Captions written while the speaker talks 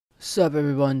Sup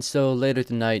everyone, so later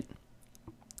tonight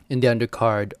in the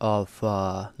undercard of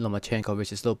Lomachenko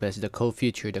versus Lopez, the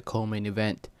co-feature, the co-main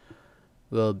event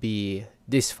will be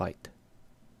this fight,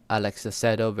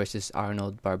 Saucedo versus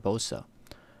Arnold Barboza.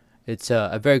 It's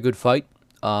a very good fight.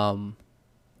 I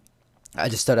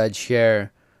just thought I'd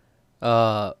share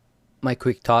uh, my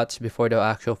quick thoughts before the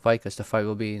actual fight because the fight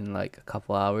will be in like a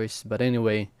couple hours. But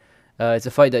anyway, it's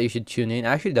a fight that you should tune in.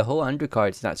 Actually, the whole undercard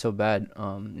is not so bad.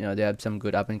 They have some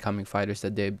good up and coming fighters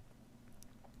that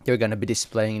they're gonna be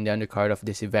displaying in the undercard of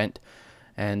this event,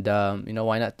 and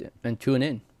why not and tune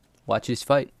in, watch this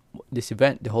fight, this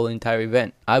event, the whole entire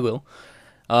event. I will.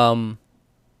 Um,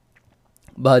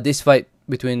 but this fight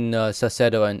between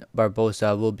Saucedo and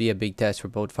Barboza will be a big test for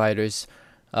both fighters.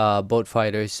 Both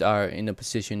fighters are in a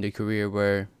position in their career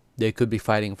where they could be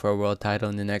fighting for a world title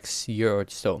in the next year or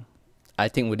so. I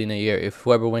think within a year, if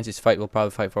whoever wins this fight will probably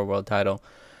fight for a world title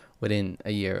within a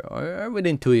year or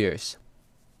within 2 years.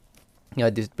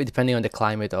 Depending on the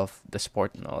climate of the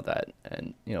sport and all that,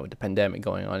 and the pandemic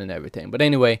going on and everything. But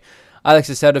anyway,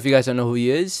 Saucedo, if you guys don't know who he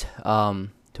is,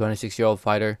 26-year-old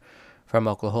fighter from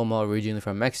Oklahoma, originally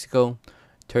from Mexico.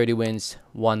 30 wins,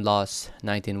 1 loss,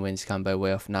 19 wins come by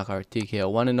way of knockout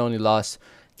TKO. One and only loss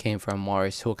came from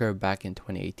Morris Hooker back in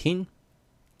 2018.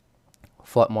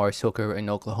 Fought Morris Hooker in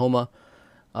Oklahoma.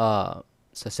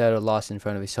 Saucedo lost in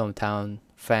front of his hometown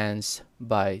fans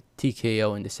by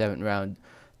TKO in the 7th round.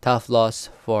 Tough loss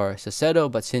for Saucedo,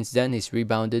 but since then he's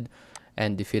rebounded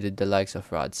and defeated the likes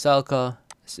of Rod Salka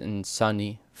and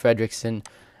Sonny Fredrickson,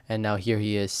 and now here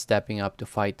he is stepping up to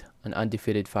fight an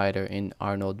undefeated fighter in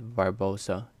Arnold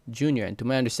Barboza Jr. And to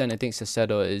my understanding, I think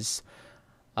Saucedo is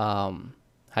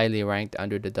highly ranked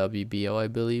under the WBO, I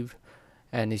believe,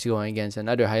 and he's going against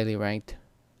another highly ranked,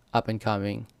 up and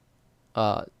coming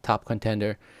top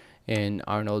contender in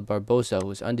Arnold Barboza,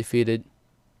 who's undefeated.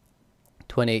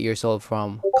 28 years old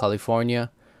from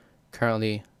California,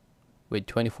 currently with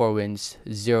 24 wins,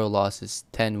 0 losses,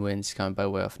 10 wins come by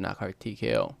way of knockout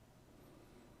TKO.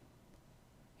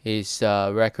 His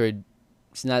record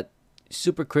is not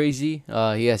super crazy.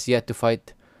 He has yet to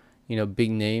fight,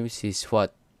 big names. He's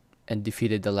fought and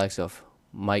defeated the likes of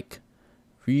Mike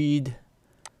Reed.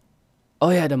 Oh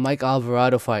yeah, the Mike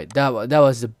Alvarado fight. That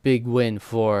was a big win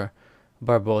for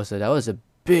Barboza. That was a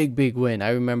big win. I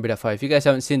remember that fight. If you guys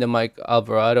haven't seen the Mike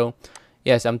Alvarado,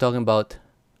 yes, I'm talking about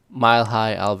Mile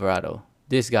High Alvarado.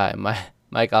 This guy,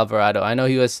 Mike Alvarado. I know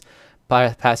he was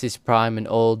past his prime and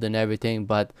old and everything,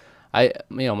 but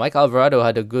Mike Alvarado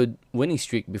had a good winning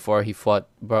streak before he fought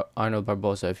Arnold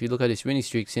Barboza. If you look at his winning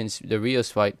streak since the Rios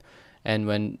fight, and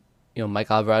when Mike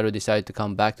Alvarado decided to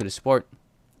come back to the sport,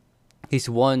 he's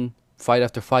won fight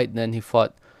after fight. And then he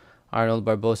fought Arnold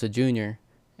Barboza Jr.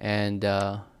 and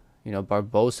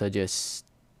Barboza just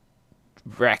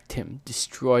wrecked him,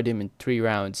 destroyed him in 3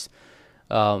 rounds.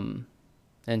 And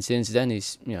since then,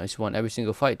 he's won every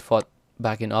single fight. Fought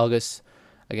back in August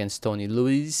against Tony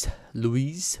Luis,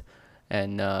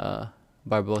 and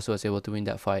Barboza was able to win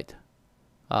that fight.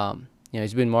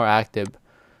 He's been more active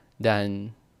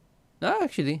than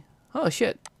actually. Oh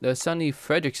shit, the Sonny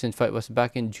Fredrickson fight was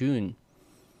back in June.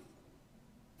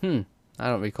 I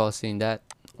don't recall seeing that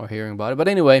or hearing about it. But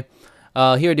anyway,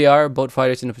 here they are, both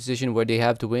fighters in a position where they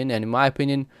have to win. And in my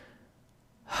opinion,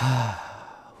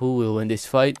 who will win this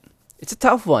fight? It's a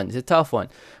tough one.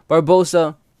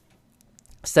 Barboza,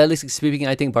 stylistically speaking,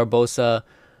 I think Barboza,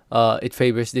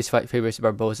 this fight favors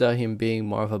Barboza, him being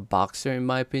more of a boxer in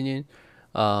my opinion.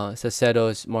 Saucedo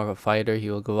is more of a fighter.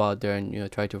 He will go out there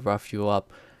and try to rough you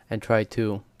up and try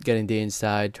to get in the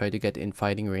inside, try to get in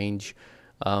fighting range.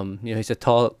 He's a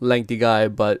tall, lengthy guy,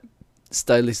 but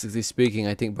stylistically speaking,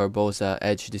 I think Barboza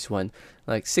edged this one,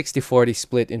 like 60-40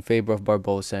 split in favor of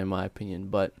Barboza in my opinion.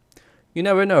 But you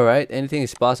never know, right? Anything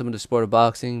is possible in the sport of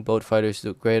boxing. Both fighters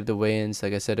look great at the weigh-ins.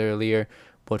 Like I said earlier,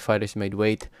 both fighters made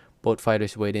weight. Both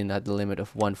fighters weighed in at the limit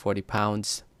of 140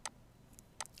 pounds.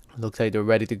 Looks like they're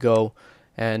ready to go.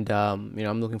 And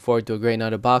I'm looking forward to a great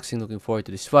night of boxing. Looking forward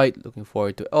to this fight. Looking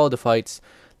forward to all the fights.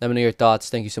 Let me know your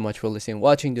thoughts. Thank you so much for listening and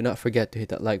watching. Do not forget to hit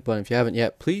that like button if you haven't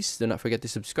yet. Please do not forget to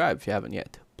subscribe if you haven't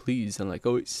yet. Please, and like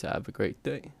always, have a great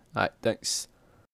day. Alright, thanks.